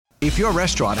If your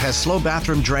restaurant has slow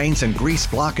bathroom drains and grease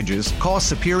blockages, call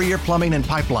Superior Plumbing and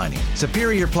Pipelining.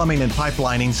 Superior Plumbing and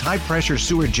Pipelining's high-pressure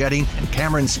sewer jetting and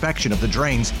camera inspection of the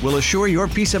drains will assure your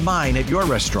peace of mind at your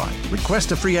restaurant.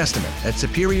 Request a free estimate at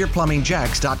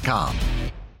SuperiorPlumbingJacks.com.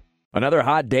 Another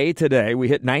hot day today. We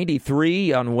hit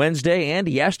 93 on Wednesday and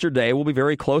yesterday. We'll be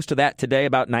very close to that today,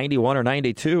 about 91 or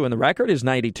 92, and the record is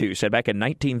 92, set back in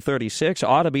 1936.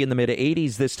 Ought to be in the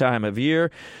mid-80s this time of year,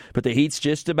 but the heat's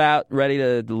just about ready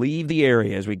to leave the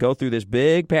area as we go through this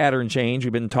big pattern change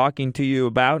we've been talking to you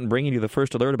about and bringing you the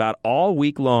first alert about all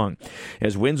week long,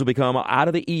 as winds will become out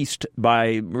of the east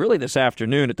by really this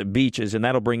afternoon at the beaches, and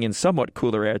that'll bring in somewhat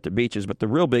cooler air at the beaches, but the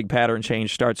real big pattern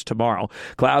change starts tomorrow.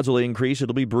 Clouds will increase.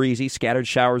 It'll be breezy. Scattered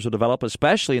showers will develop,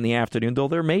 especially in the afternoon, though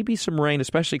there may be some rain,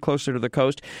 especially closer to the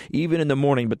coast, even in the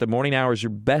morning. But the morning hours are your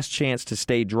best chance to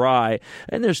stay dry,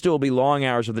 and there still will be long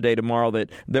hours of the day tomorrow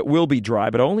that will be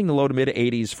dry, but only in the low to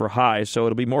mid-80s for highs, so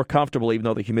it'll be more comfortable, even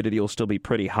though the humidity will still be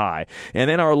pretty high. And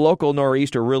then our local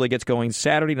nor'easter really gets going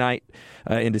Saturday night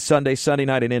into Sunday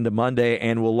night and into Monday,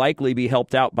 and will likely be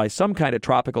helped out by some kind of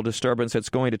tropical disturbance that's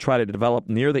going to try to develop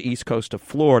near the east coast of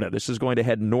Florida. This is going to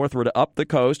head northward up the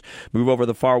coast, move over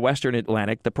the far western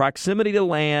Atlantic. The proximity to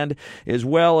land, as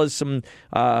well as some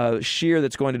shear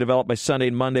that's going to develop by Sunday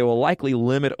and Monday, will likely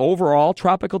limit overall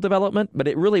tropical development, but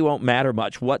it really won't matter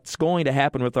much. What's going to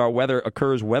happen with our weather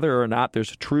occurs whether or not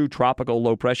there's a true tropical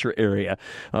low-pressure area.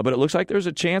 But it looks like there's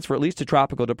a chance for at least a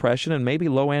tropical depression and maybe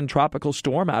low-end tropical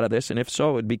storm out of this, and if so,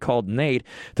 it would be called Nate,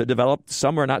 to develop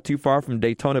somewhere not too far from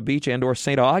Daytona Beach and or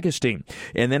St. Augustine.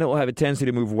 And then it will have a tendency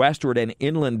to move westward and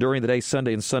inland during the day,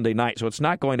 Sunday and Sunday night, so it's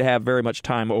not going to have very much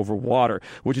time over water,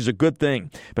 which is a good thing.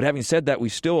 But having said that, we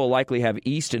still will likely have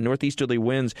east and northeasterly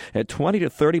winds at 20 to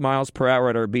 30 miles per hour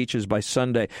at our beaches by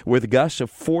Sunday, with gusts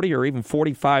of 40 or even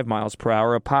 45 miles per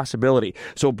hour a possibility.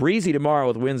 So breezy tomorrow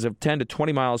with winds of 10 to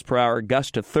 20 miles per hour,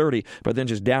 gusts to 30, but then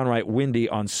just downright windy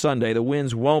on Sunday. The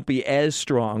winds won't be as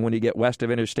strong when you get west of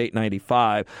Interstate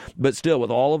 95, but still, with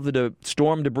all of the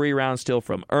storm debris around still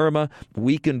from Irma,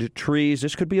 weakened trees,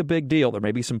 this could be a big deal. There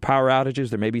may be some power outages,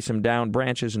 there may be some downed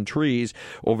branches and trees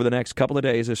over the next couple of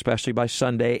days, especially by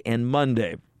Sunday and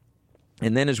Monday.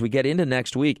 And then as we get into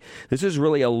next week, this is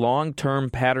really a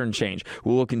long-term pattern change.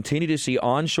 We will continue to see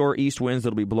onshore east winds that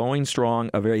will be blowing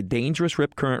strong, a very dangerous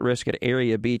rip current risk at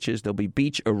area beaches. There'll be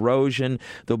beach erosion.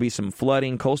 There'll be some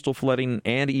flooding, coastal flooding,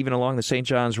 and even along the St.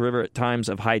 Johns River at times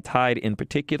of high tide in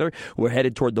particular. We're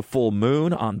headed toward the full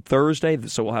moon on Thursday,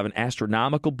 so we'll have an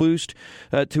astronomical boost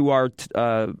to our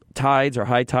tides, our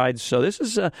high tides. So this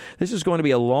is going to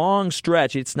be a long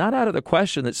stretch. It's not out of the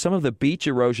question that some of the beach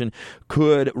erosion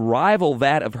could rival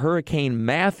that of Hurricane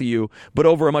Matthew, but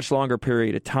over a much longer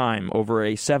period of time, over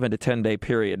a 7 to 10 day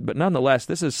period. But nonetheless,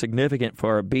 this is significant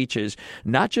for our beaches,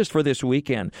 not just for this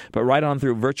weekend, but right on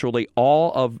through virtually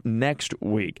all of next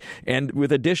week. And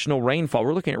with additional rainfall,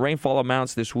 we're looking at rainfall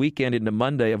amounts this weekend into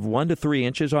Monday of 1 to 3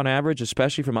 inches on average,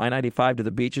 especially from I-95 to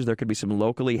the beaches. There could be some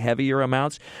locally heavier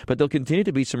amounts, but there'll continue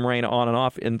to be some rain on and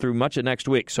off and through much of next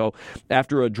week. So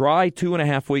after a dry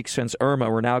 2.5 weeks since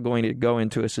Irma, we're now going to go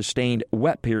into a sustained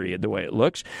wet period, the way it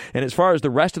looks. And as far as the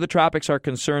rest of the tropics are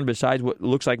concerned, besides what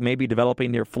looks like maybe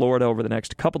developing near Florida over the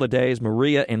next couple of days,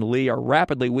 Maria and Lee are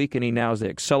rapidly weakening now as they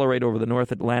accelerate over the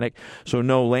North Atlantic, so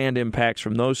no land impacts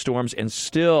from those storms, and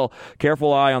still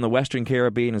careful eye on the Western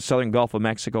Caribbean and Southern Gulf of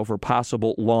Mexico for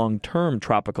possible long-term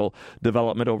tropical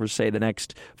development over, say, the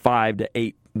next 5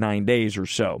 to 9 days or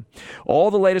so. All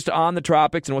the latest on the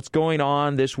tropics and what's going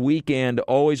on this weekend,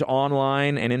 always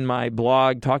online and in my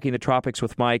blog, Talking the Tropics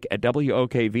with Mike at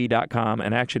WOKV.com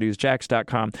and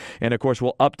ActionNewsJax.com. And, of course,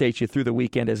 we'll update you through the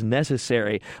weekend as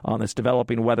necessary on this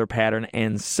developing weather pattern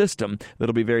and system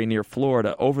that'll be very near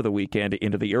Florida over the weekend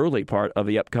into the early part of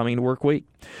the upcoming work week.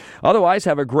 Otherwise,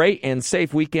 have a great and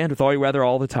safe weekend with all your weather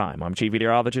all the time. I'm Chief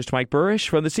Meteorologist Mike Burrish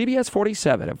from the CBS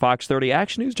 47 at Fox 30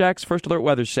 Action News Jax First Alert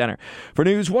Weather Center. For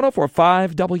News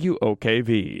 104.5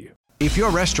 WOKV. If your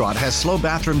restaurant has slow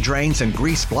bathroom drains and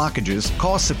grease blockages,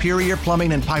 call Superior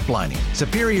Plumbing and Pipelining.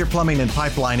 Superior Plumbing and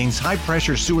Pipelining's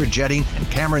high-pressure sewer jetting and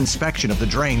camera inspection of the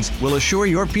drains will assure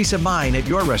your peace of mind at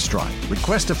your restaurant.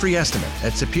 Request a free estimate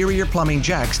at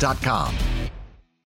SuperiorPlumbingJacks.com.